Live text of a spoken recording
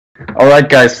Alright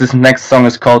guys, this next song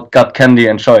is called Got Candy,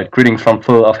 enjoy it. Greetings from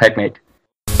Phil of HACKYENED.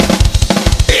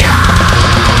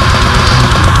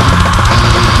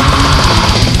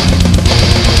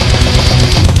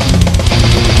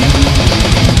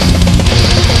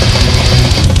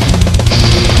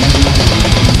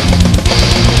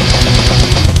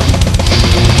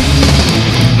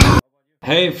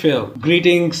 Hey Phil,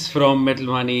 greetings from Metal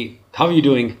Wani. How are you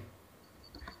doing?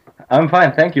 I'm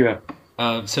fine, thank you.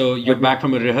 So you're back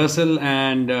from a rehearsal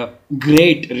and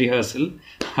great rehearsal.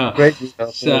 Great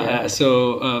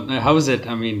rehearsal. How is it?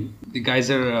 I mean, the guys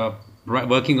are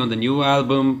working on the new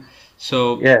album.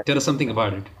 So tell us something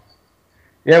about it.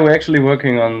 Yeah, we're actually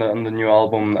working on the new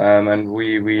album, and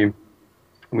we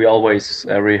always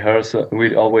rehearse.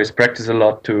 We always practice a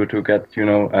lot to get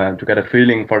to get a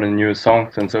feeling for the new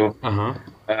songs, and so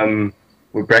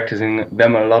we're practicing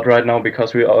them a lot right now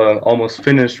because we are almost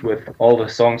finished with all the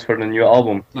songs for the new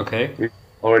album. Okay. We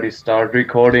already started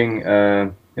recording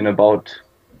in about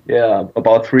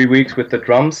 3 weeks with the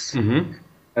drums, and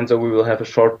so we will have a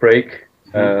short break,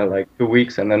 like 2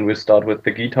 weeks, and then we start with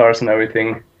the guitars and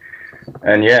everything.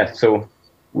 And yeah, so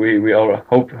we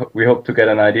hope to get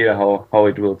an idea how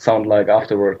it will sound like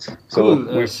afterwards.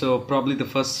 Cool. So probably the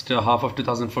first half of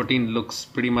 2014 looks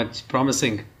pretty much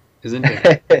promising, isn't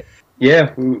it?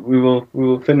 Yeah, we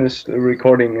will finish the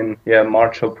recording in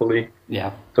March hopefully.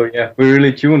 Yeah. So yeah, we're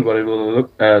really tuned what it will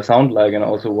sound like, and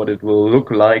also what it will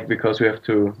look like, because we have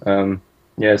to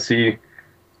see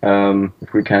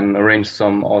if we can arrange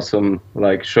some awesome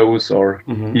like shows or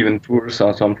even tours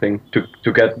or something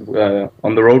to get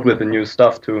on the road with the new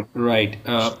stuff to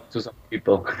some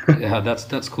people. Yeah,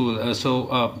 that's cool. So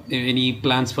any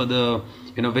plans for the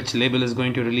which label is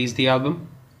going to release the album?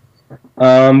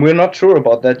 We're not sure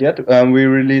about that yet. We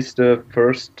released the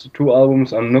first 2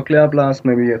 albums on Nuclear Blast,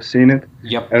 maybe you've seen it.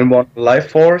 Yep. And one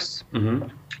Life Force.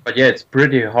 But yeah, it's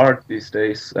pretty hard these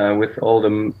days with all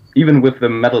even with the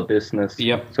metal business.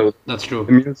 Yep. So that's true.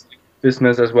 The music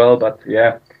business as well, but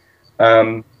yeah.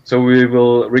 So we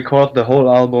will record the whole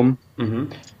album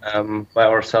by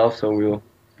ourselves. So we'll.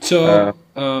 So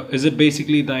is it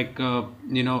basically like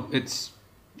it's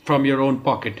from your own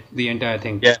pocket, the entire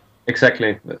thing? Yeah.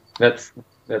 Exactly, that's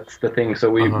the thing. So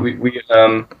we how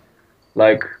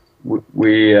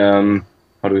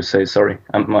do you say? Sorry,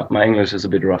 my English is a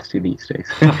bit rusty these days.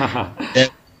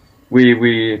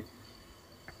 We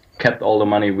kept all the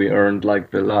money we earned like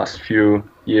the last few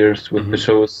years with the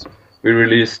shows. We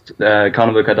released Phil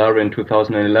Cadavre in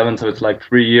 2011, so it's like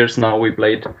 3 years now. We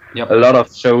played a lot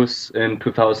of shows in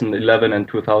 2011 and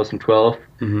 2012,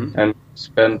 and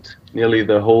spent nearly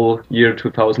the whole year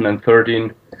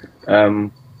 2013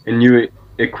 in new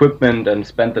equipment, and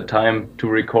spent the time to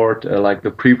record like the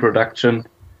pre-production.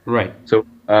 Right. So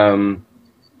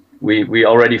we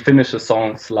already finished the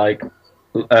songs like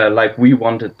we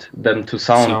wanted them to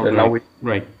sound, and now we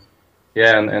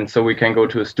and so we can go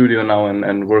to a studio now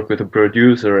and work with a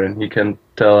producer, and he can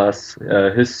tell us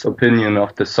his opinion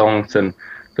of the songs, and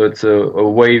so it's a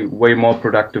way more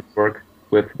productive work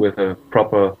with a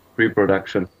proper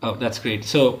pre-production. Oh, that's great.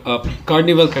 So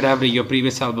Phil Cadavre, your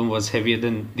previous album was heavier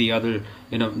than the other,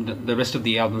 the rest of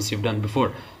the albums you've done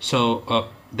before. So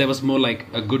there was more like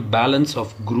a good balance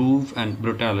of groove and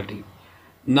brutality.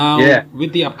 Now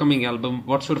with the upcoming album,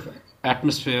 what sort of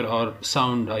atmosphere or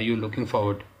sound are you looking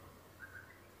forward?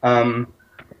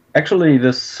 Actually,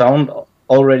 the sound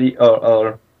already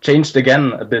changed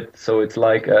again a bit. So it's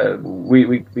like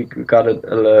we got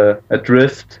a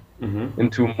drift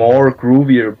into more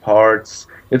groovier parts.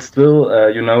 It's still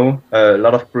a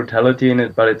lot of brutality in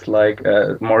it, but it's like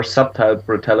more subtle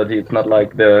brutality. It's not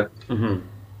like the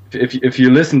if you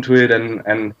listen to it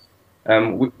and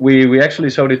we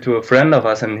actually showed it to a friend of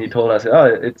us, and he told us,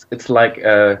 it's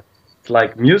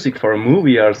like music for a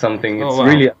movie or something. It's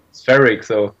really atmospheric.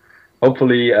 So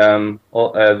hopefully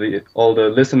all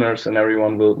the listeners and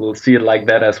everyone will see it like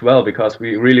that as well, because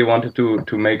we really wanted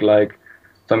to make like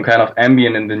some kind of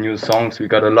ambient in the new songs. We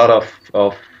got a lot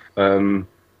of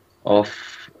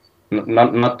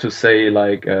not to say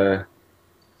like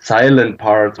silent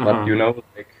parts, but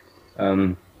like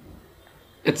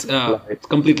it's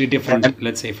completely different,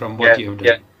 let's say, from what you've done.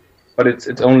 Yeah. But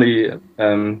it's only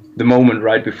the moment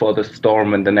right before the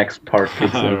storm and the next part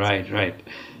kicks in. Right.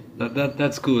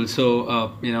 That's cool.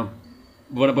 So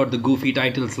what about the goofy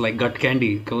titles like Gut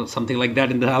Candy, something like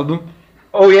that in the album?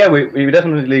 Oh yeah, we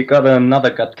definitely got another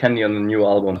Gut Candy on the new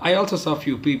album. I also saw a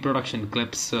few pre-production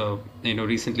clips,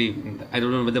 recently. I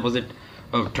don't know whether was it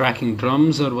tracking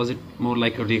drums or was it more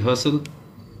like a rehearsal?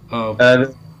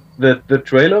 The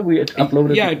trailer we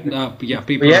uploaded.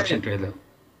 Pre-production trailer.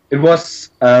 It was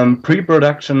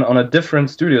pre-production on a different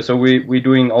studio, so we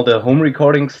doing all the home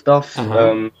recording stuff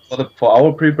for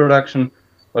our pre-production,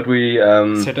 but we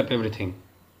set up everything.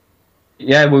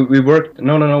 Yeah, we worked.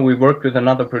 No. We worked with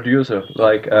another producer.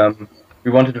 Like we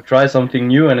wanted to try something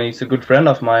new, and he's a good friend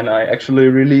of mine. I actually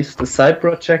released a side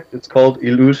project. It's called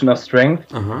Illusion of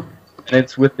Strength, and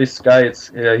it's with this guy.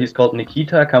 He's called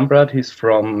Nikita Kamprad. He's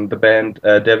from the band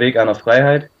Der Weg einer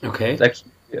Freiheit. Okay. It's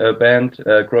actually a band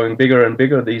growing bigger and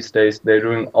bigger these days. They're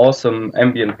doing awesome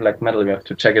ambient black metal. You have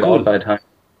to check it out by time.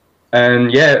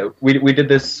 And yeah, we did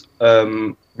this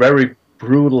very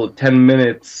brutal 10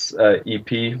 minutes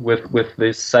EP with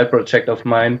this side project of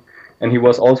mine, and he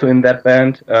was also in that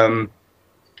band.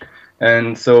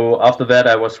 And so after that,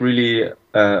 I was really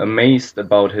amazed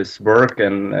about his work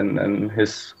and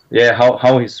his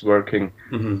how he's working,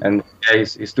 and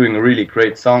he's doing a really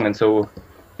great song. And so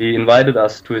he invited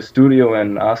us to his studio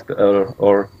and asked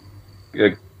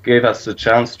gave us the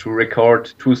chance to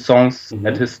record 2 songs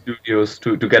at his studios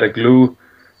to get a glue.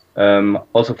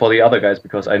 Also for the other guys,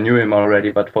 because I knew him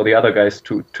already, but for the other guys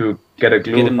to get a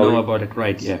glue. Get him know about it,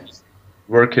 right? Yeah.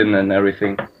 Working and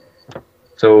everything.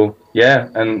 So yeah,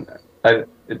 and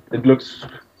it looks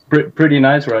pretty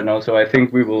nice right now. So I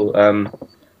think we will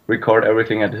record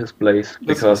everything at his place,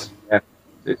 because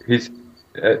he's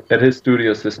at his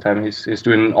studios this time. He's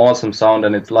doing an awesome sound,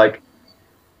 and it's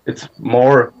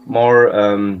more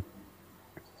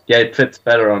it fits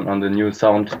better on the new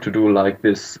sound to do like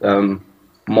this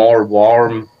more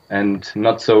warm and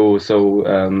not so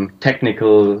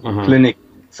technical clinic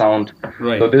sound.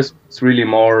 Right. So this is really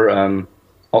more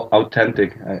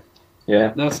authentic.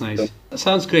 Yeah. That's nice.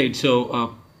 Sounds great.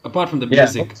 So apart from the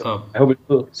music, I hope it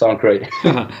will sound great.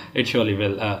 It surely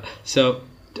will. So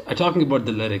talking about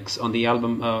the lyrics on the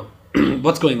album,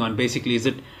 what's going on? Basically, is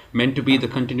it meant to be the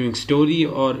continuing story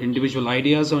or individual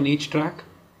ideas on each track?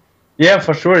 Yeah,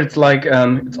 for sure. It's like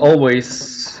it's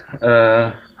always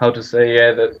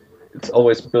that it's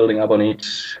always building up on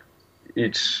each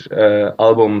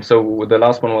album. So the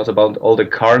last one was about all the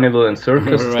carnival and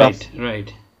circus stuff.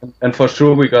 Right. And for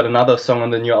sure we got another song on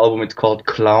the new album. It's called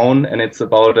Clown, and it's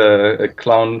about a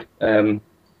clown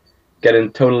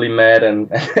getting totally mad and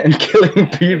killing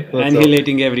people.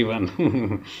 Annihilating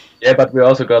everyone. Yeah, but we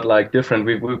also got like different.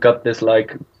 We've got this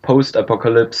like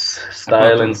post-apocalypse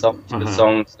style in some of the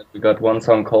songs. We got one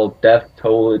song called Death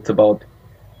Toll. It's about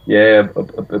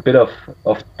a bit of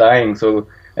dying. So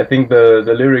I think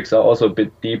the lyrics are also a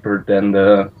bit deeper than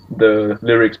the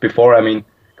lyrics before. I mean,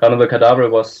 Carnival Cadavre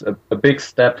was a big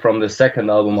step from the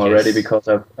second album already, because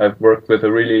I've worked with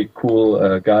a really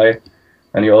cool guy,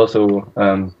 and he also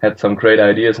had some great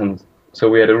ideas, and so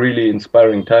we had a really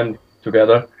inspiring time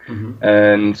together.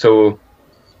 And so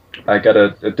I got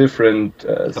a different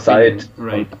side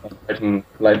on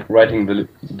writing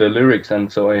the lyrics,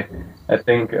 and so I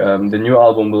think the new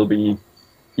album will be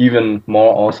even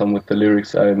more awesome with the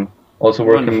lyrics. I'm also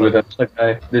working with another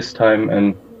guy this time,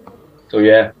 and so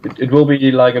yeah, it will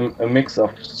be like a mix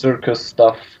of circus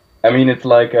stuff. I mean, it's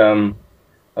like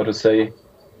how to say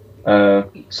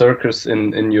circus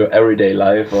in your everyday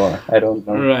life, or I don't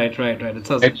know. Right. It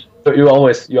sounds. So you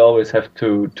always have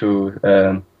to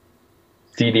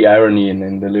see the irony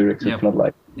in the lyrics. It's not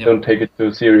like don't take it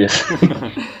too serious.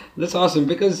 That's awesome,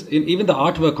 because even the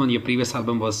artwork on your previous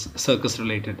album was circus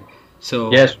related. So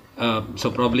yes.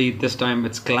 So probably this time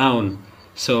it's clown.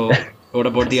 So what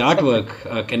about the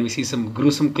artwork? Can we see some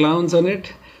gruesome clowns on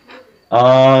it?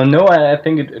 No, I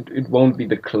think it won't be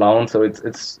the clown. So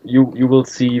it's you will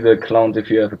see the clowns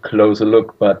if you have a closer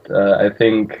look. But I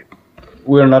think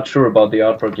we're not sure about the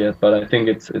artwork yet. But I think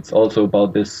it's also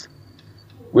about this.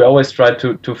 We always try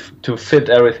to fit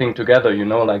everything together. You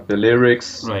know, like the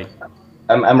lyrics. Right.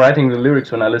 I'm writing the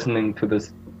lyrics when I'm listening to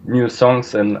this new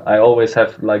songs, and I always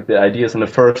have like the ideas in the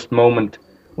first moment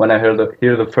when I hear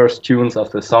the first tunes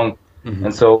of the song.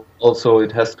 And so also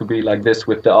it has to be like this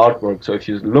with the artwork. So if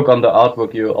you look on the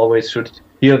artwork, you always should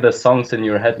hear the songs in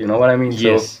your head. You know what I mean?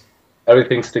 Yes. So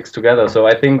everything sticks together. So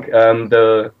I think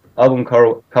the album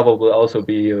cover will also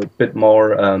be a bit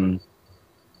more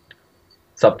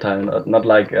subtle, not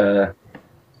like the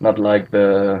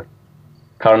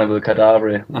Carnival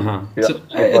Cadavre. So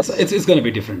it's going to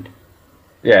be different.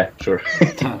 Yeah, sure.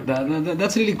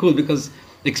 That's really cool, because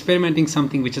experimenting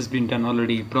something which has been done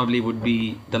already probably would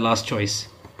be the last choice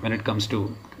when it comes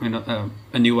to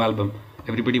a new album.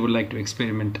 Everybody would like to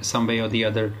experiment some way or the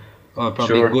other, or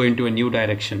probably go into a new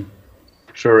direction.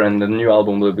 Sure, and the new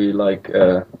album will be like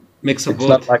mix of both.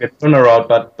 It's not like a turnaround,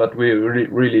 but we're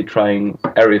really trying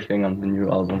everything on the new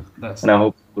album, and I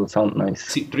hope it will sound nice.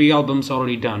 See, 3 albums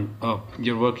already done.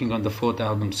 You're working on the 4th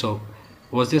album, so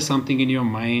was there something in your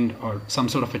mind or some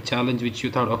sort of a challenge which you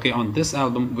thought, okay, on this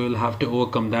album we'll have to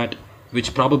overcome that,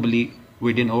 which probably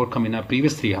we didn't overcome in our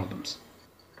previous 3 albums?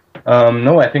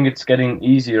 No, I think it's getting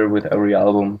easier with every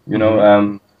album. You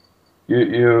know,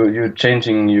 you're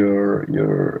changing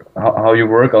your how you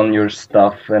work on your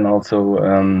stuff, and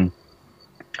also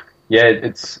yeah,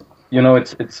 it's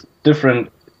it's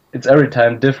different. It's every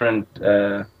time different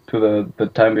to the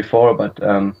time before, but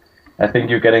I think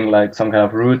you're getting like some kind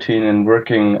of routine in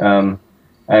working,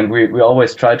 and we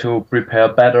always try to prepare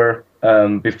better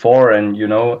before. And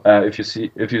if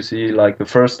you see like the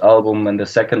first album and the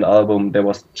second album, there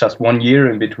was just 1 year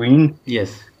in between.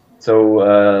 Yes.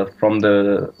 So from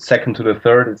the second to the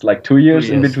third, it's like 2 years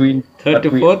in between. Third to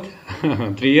fourth,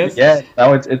 3 years. Yeah,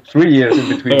 now it's 3 years in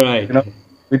between. Right. You know,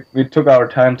 we took our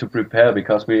time to prepare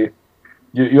because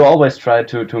you always try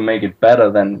to make it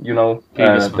better than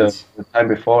the time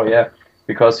before. Yeah,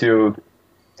 because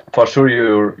for sure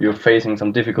you're facing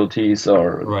some difficulties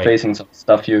or facing some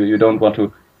stuff you don't want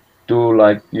to do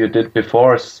like you did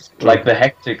before. Like the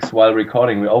hectics while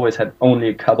recording, we always had only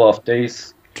a couple of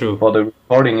days. True. For the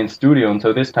recording in studio, and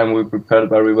so this time we prepared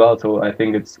very well. So I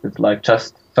think it's like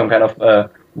just some kind of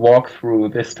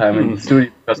walkthrough this time in the studio,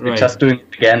 because we're just doing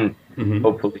it again,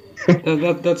 hopefully.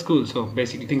 That's cool. So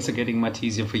basically, things are getting much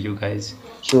easier for you guys.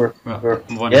 Sure.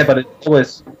 Yeah, but it's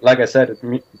always, like I said,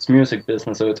 it's music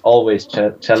business, so it's always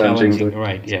challenging.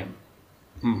 Right? Yeah.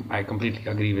 I completely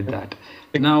agree with that.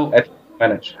 Now,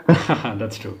 manage.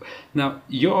 That's true. Now,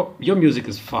 your music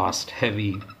is fast,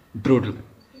 heavy, brutal.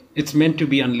 It's meant to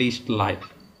be unleashed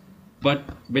live. But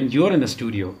when you're in a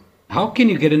studio, how can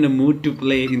you get in a mood to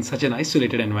play in such an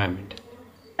isolated environment?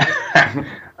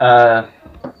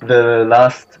 The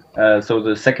last, so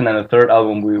the second and the third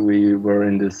album, we were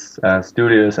in this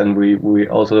studios, and we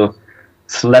also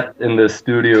slept in the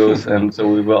studios, and so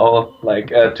we were all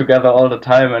like together all the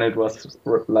time, and it was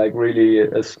like really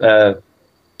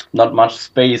not much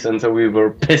space, and so we were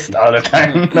pissed all the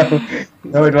time.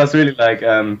 No, it was really like.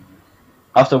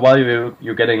 After a while,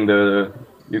 you get into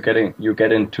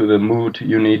the mood.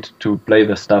 You need to play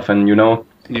the stuff, and You're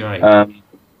right.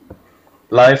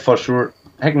 Live for sure.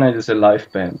 HACKYENED is a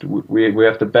live band. We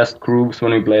have the best grooves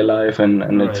when we play live,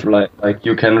 and it's like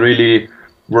you can really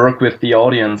work with the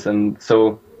audience, and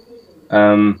so.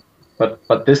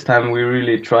 But this time we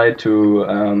really try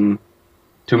to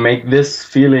make this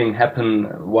feeling happen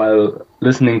while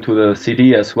listening to the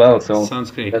CD as well. So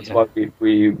sounds great. That's why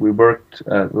we worked,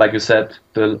 like you said,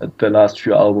 the last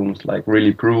few albums, like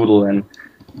really brutal, and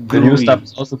groovy. The new stuff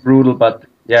is also brutal, but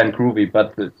and groovy.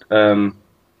 But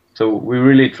so we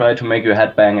really try to make you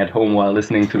headbang at home while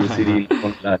listening to the CD.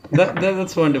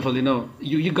 That's wonderful.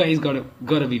 You guys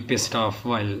gotta be pissed off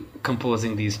while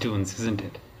composing these tunes, isn't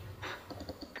it?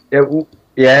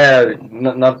 Yeah,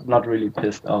 not really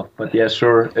pissed off, but yeah,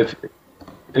 sure.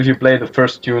 If you play the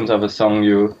first tunes of a song,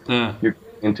 you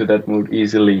into that mood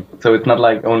easily. So it's not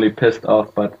like only pissed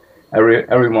off, but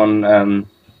everyone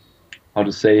how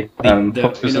to say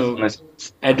focuses on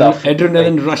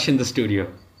adrenaline rush in the studio.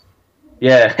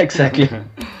 Yeah, exactly.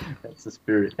 That's the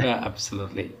spirit. Yeah,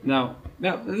 absolutely. Now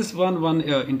this one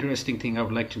interesting thing I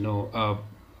would like to know.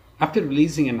 After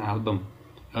releasing an album,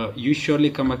 you surely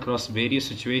come across various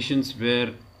situations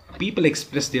where people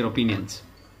express their opinions.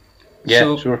 Yeah,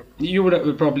 so sure. You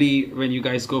would probably, when you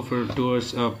guys go for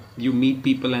tours, you meet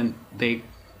people and they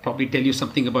probably tell you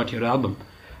something about your album.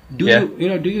 Do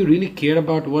you really care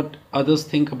about what others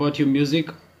think about your music,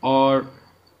 or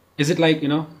is it like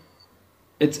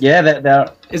it's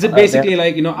is it basically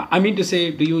like I mean to say,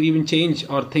 do you even change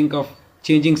or think of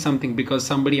changing something because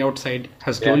somebody outside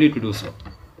has told you to do so?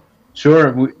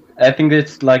 Sure. I think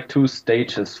it's like 2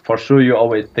 stages. For sure, you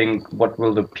always think, what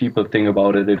will the people think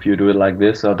about it if you do it like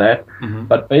this or that?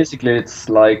 But basically, it's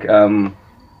like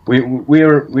we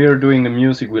are doing the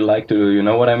music we like to do. You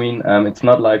know what I mean? It's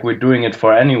not like we're doing it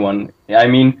for anyone. I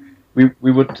mean,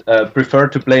 we would prefer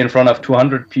to play in front of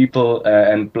 200 people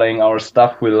and playing our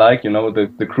stuff we like.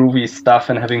 The groovy stuff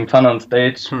and having fun on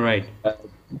stage. Right.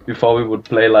 Before we would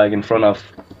play like in front of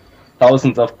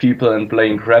thousands of people and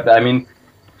playing crap. I mean.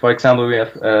 For example, we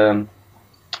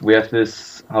have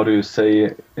this, how do you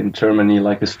say in Germany,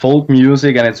 like this folk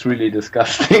music, and it's really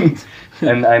disgusting.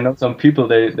 And I know some people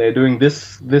they're doing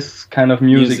this kind of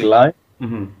music live.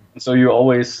 So you're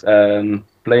always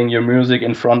playing your music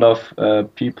in front of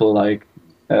people like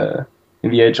in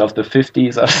the age of the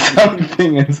 50s or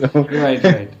something. And so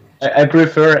right. I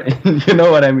prefer, you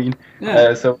know what I mean.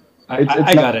 Yeah. So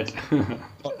I got it.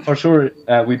 For sure,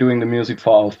 we're doing the music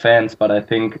for our fans, but I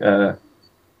think.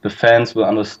 The fans will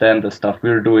understand the stuff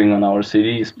we're doing on our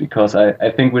CDs, because I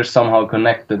think we're somehow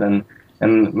connected, and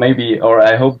and maybe, or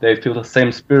I hope they feel the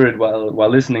same spirit while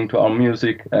listening to our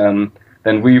music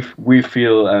than we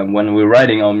feel when we're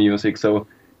writing our music. So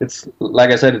it's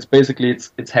like I said, it's basically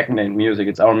it's HACKYENED music.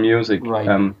 It's our music.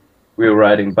 Right. We're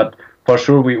writing, but for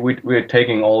sure we're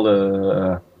taking all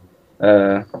the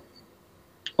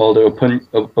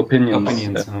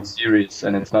opinions serious,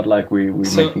 and it's not like we're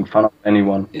making fun of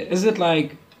anyone. Is it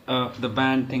like the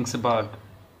band thinks about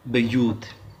the youth,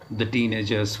 the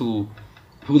teenagers who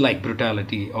like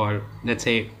brutality, or let's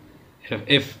say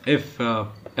if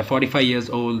a 45 years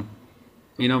old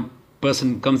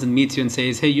person comes and meets you and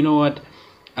says, hey, you know what,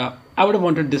 I would have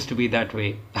wanted this to be that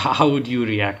way, how would you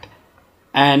react?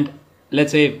 And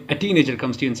let's say a teenager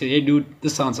comes to you and says, hey dude,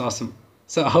 this sounds awesome,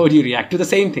 so how would you react to the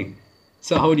same thing?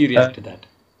 So how would you react to that?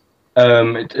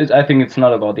 I think it's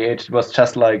not about the age. It was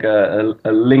just like a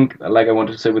link, like I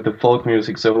wanted to say, with the folk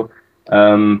music. So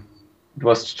it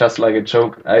was just like a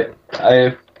joke.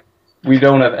 We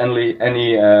don't have any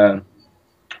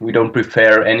we don't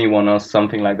prefer anyone or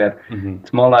something like that.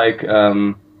 It's more like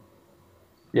I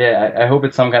hope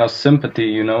it's some kind of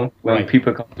sympathy, when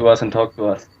people come to us and talk to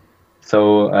us.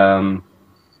 So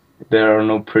there are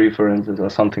no preferences or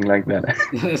something like that.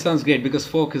 That sounds great, because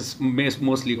folk is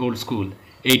mostly old school,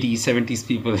 80s, 70s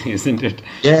people, isn't it?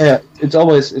 Yeah, it's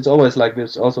always like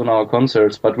this also in our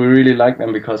concerts, but we really like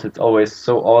them because it's always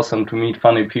so awesome to meet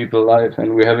funny people live,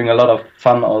 and we're having a lot of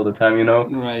fun all the time,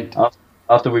 Right.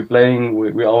 After we're playing,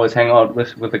 we always hang out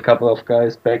with a couple of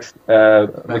guys with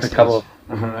a couple of...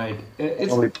 Right.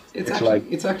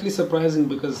 It's actually surprising,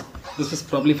 because this is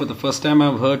probably for the first time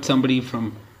I've heard somebody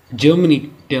from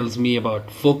Germany tells me about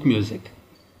folk music.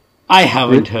 I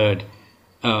haven't heard.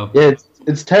 Yeah,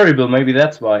 it's terrible. Maybe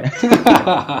that's why.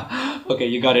 Okay,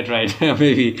 you got it right.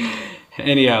 Maybe.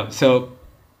 Anyhow, so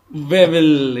where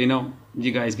will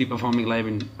you guys be performing live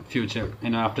in future?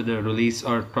 After the release,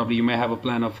 or probably you may have a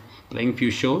plan of playing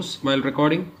few shows while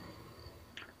recording.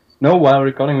 No, while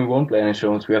recording we won't play any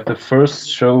shows. We have the first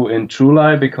show in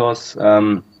July because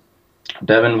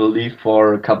Devin will leave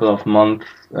for a couple of months.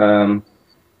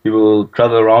 He will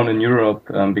travel around in Europe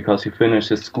because he finished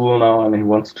his school now and he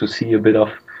wants to see a bit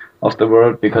of the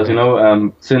world. Because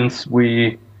since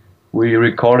we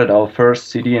recorded our first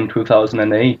CD in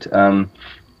 2008,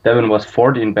 Devin was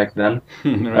 14 back then.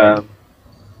 Right.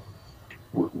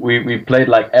 We played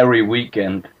like every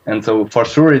weekend, and so for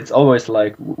sure it's always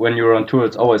like when you're on tour,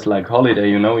 it's always like holiday.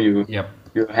 You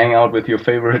hang out with your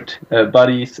favorite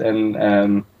buddies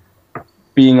and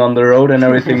being on the road and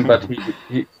everything. But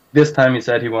he this time he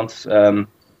said he wants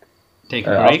take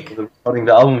a break. After recording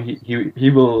the album. He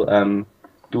will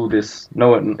do this.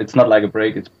 No, it's not like a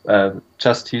break. It's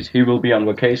just he will be on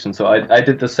vacation. So I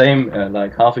did the same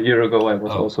like half a year ago. I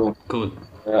was also cool.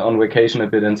 On vacation a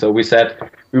bit, and so we said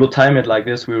we will time it like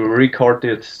this. We will record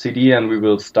the CD and we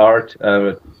will start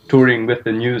touring with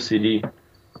the new CD.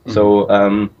 So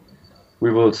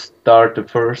we will start the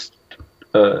first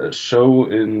show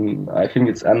in, I think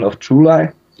it's end of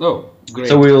July. Oh, great.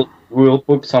 So we'll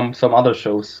book some other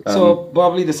shows. So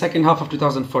probably the second half of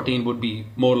 2014 would be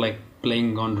more like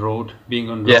being on road.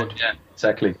 Yeah,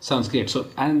 exactly. Sounds great. So,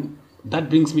 and that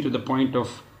brings me to the point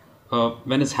of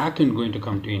when is HACKYENED going to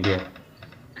come to India?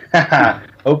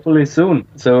 Hopefully soon.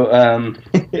 So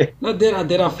no,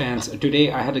 there are fans. Today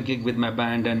I had a gig with my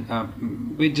band, and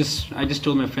I just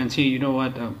told my friends, hey, you know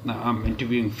what? I'm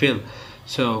interviewing Phil.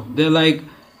 So they're like,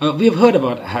 we've heard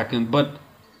about HACKYENED, but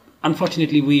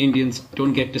unfortunately we Indians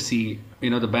don't get to see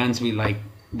the bands we like.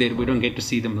 We don't get to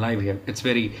see them live here. It's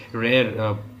very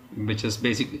rare, which is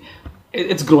basically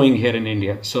it's growing here in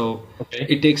India. So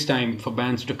it takes time for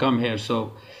bands to come here.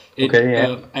 So.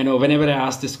 I know whenever I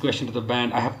ask this question to the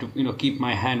band, I have to keep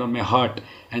my hand on my heart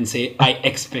and say I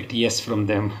expect yes from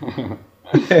them.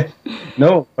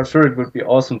 No, for sure it would be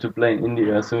awesome to play in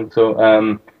India soon. So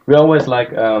we're always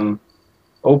like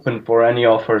open for any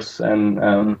offers,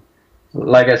 and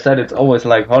like I said, it's always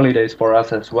like holidays for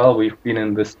us as well. We've been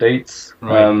in the States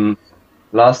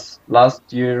last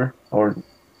year, and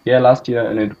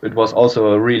it was also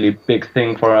a really big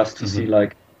thing for us to see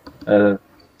like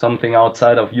something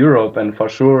outside of Europe, and for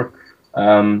sure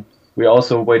we're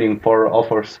also waiting for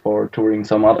offers for touring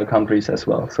some other countries as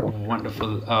well. So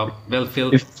wonderful. Well,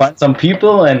 Phil, if you find some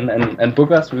people and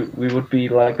book us, we would be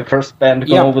like the first band to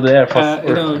go over there. For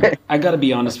sure. I gotta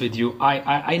be honest with you.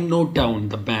 I note down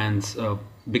the bands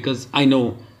because I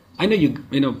know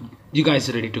you guys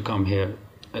are ready to come here.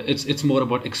 It's more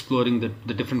about exploring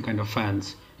the different kind of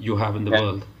fans you have in the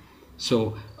world.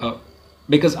 So.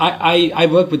 Because I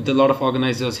work with a lot of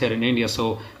organizers here in India,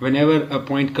 so whenever a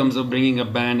point comes of bringing a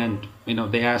band and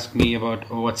they ask me about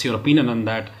what's your opinion on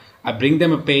that, I bring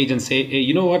them a page and say, hey,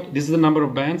 you know what? This is the number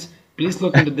of bands. Please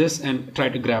look into this and try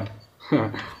to grab.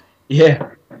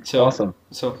 Yeah, So awesome.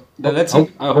 So that's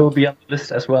it. I will be on the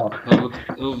list as well.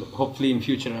 Hopefully in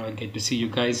future I'll get to see you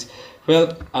guys.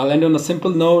 Well, I'll end on a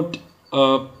simple note.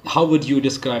 How would you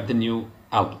describe the new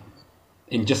album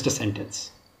in just a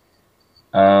sentence?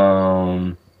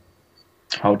 How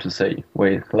to say?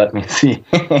 Wait, let me see.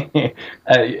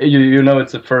 You know,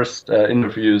 it's the first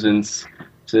interview since.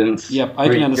 Yep, I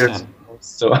can understand. Years,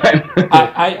 so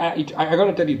I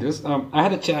gotta tell you this. I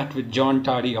had a chat with John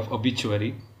Tardy of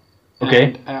Obituary. Okay.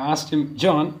 And I asked him,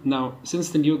 John, now since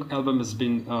the new album has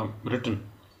been written,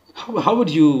 how would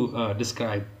you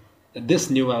describe this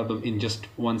new album in just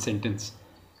one sentence?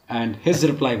 And his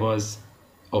reply was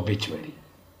Obituary.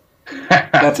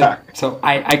 That's it. So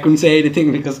I couldn't say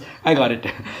anything because I got it.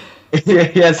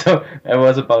 Yeah, so I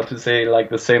was about to say like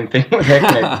the same thing.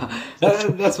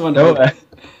 That's wonderful.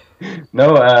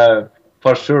 No,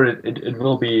 for sure it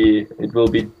will be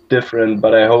different,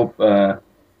 but I hope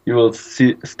you will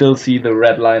still see the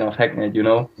red line of Hackneyed. You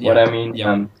know what I mean?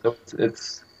 Yeah. So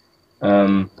it's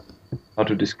how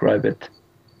to describe it.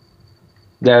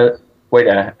 Wait,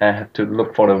 I have to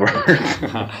look for the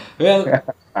word. Well,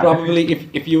 probably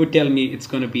if you would tell me it's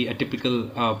going to be a typical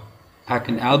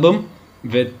Hackneyed album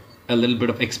with a little bit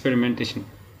of experimentation,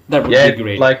 that would be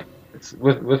great. Like it's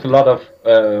with a lot of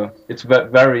it's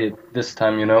varied this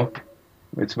time. You know,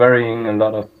 it's varying a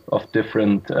lot of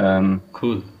different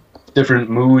cool different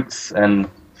moods and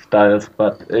styles,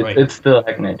 but it's still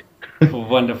Hackneyed.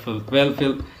 Wonderful. Well,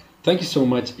 Phil, thank you so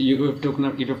much. You have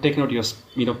taken out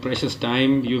your precious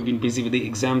time. You've been busy with the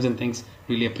exams and things.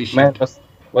 Really appreciate it.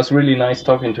 Was really nice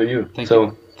talking to you. Thank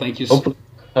you. Hopefully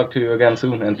talk to you again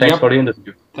soon, and thanks for the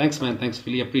interview. Thanks, man. Thanks.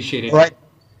 Really appreciate it. All right.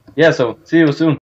 Yeah, so see you soon.